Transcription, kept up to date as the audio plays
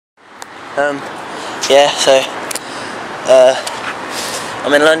Yeah, so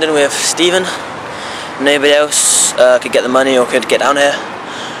I'm in London with Stephen. Nobody else could get the money or could get down here.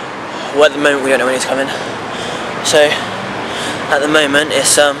 Well, at the moment we don't know when he's coming. So at the moment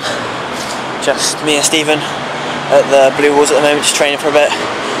it's just me and Stephen at the Blue Walls at the moment, just training for a bit.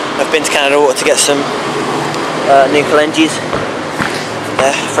 I've been to Canada Water to get some new phalanges.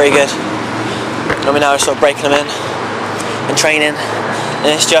 Yeah, very good. And we're now sort of breaking them in and training. And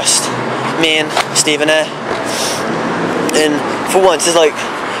it's just me and Stephen here. And for once, it's like,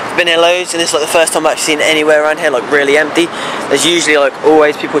 I've been here loads, and it's like the first time I've actually seen anywhere around here like really empty. There's usually like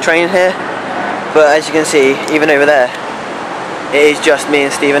always people training here, but as you can see, even over there, it is just me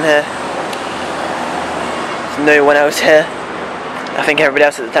and Stephen here. There's no one else here. I think everybody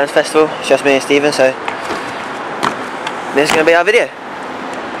else at the Thames Festival, it's just me and Stephen, so this is going to be our video.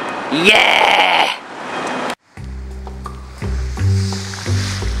 Yeah!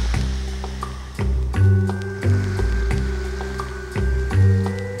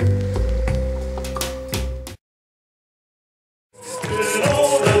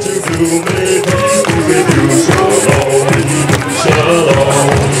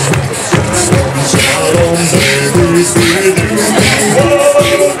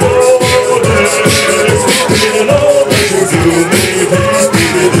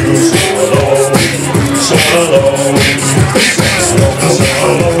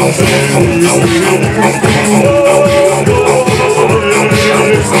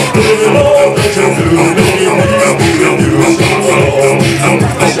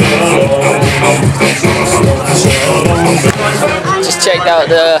 Just checked out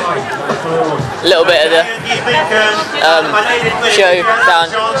the little bit of the show down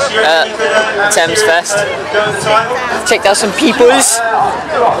at Thames Fest. Checked out some peoples,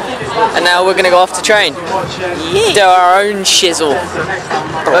 and now we're gonna go off to train. Do our own shizzle.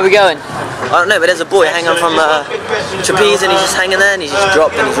 Where are we going? I don't know, but there's a boy hanging from trapeze, and he's just hanging there, and he's just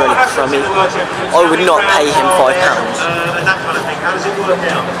dropped, and he's really crummy. I would not pay him £5.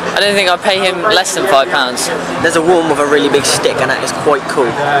 I don't think I'd pay him less than £5. There's a woman with a really big stick, and that is quite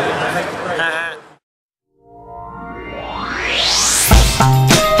cool.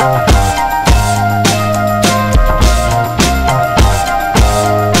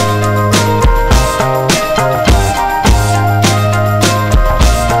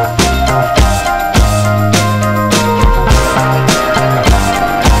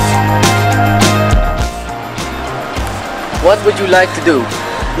 What would you like to do?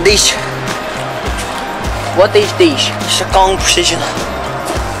 Dish. What is this? Shakong precision.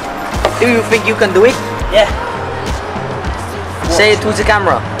 Do you think you can do it? Yeah. Say it to the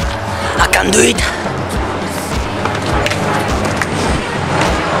camera. I can do it.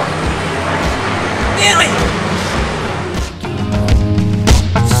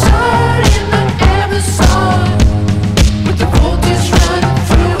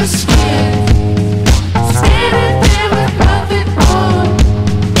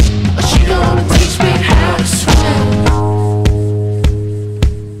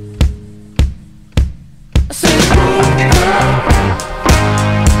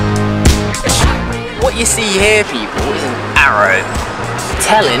 What you see here, people, is an arrow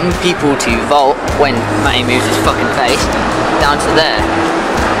telling people to vault when Matty moves his fucking face down to there.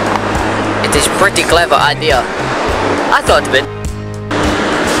 It is a pretty clever idea. I thought of it.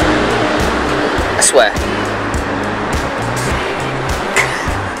 I swear.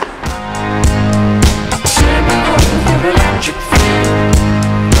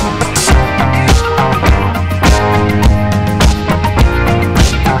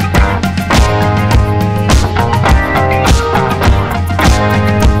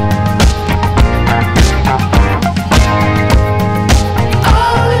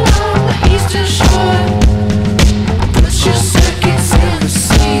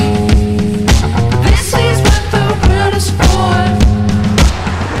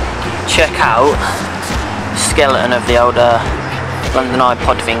 Check out the skeleton of the old London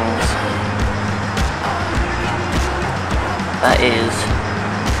iPod things. That is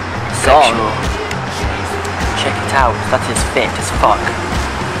sexual. Check it out, that is fit as fuck.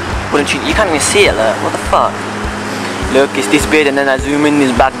 Wouldn't you? You can't even see it, look. What the fuck? Look, it's this bit, and then I zoom in,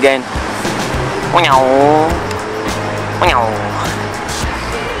 it's back again.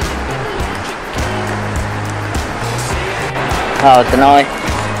 Oh, deny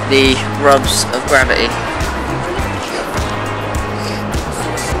the rubs of gravity.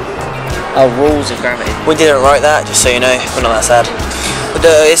 Oh, rules of gravity. We didn't write that, just so you know. We're not that sad. But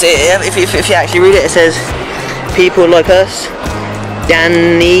if you actually read it, it says, people like us,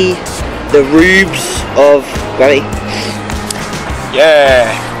 Danny, the rubes of gravity.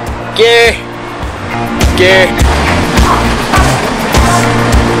 Yeah. Yeah. Yeah.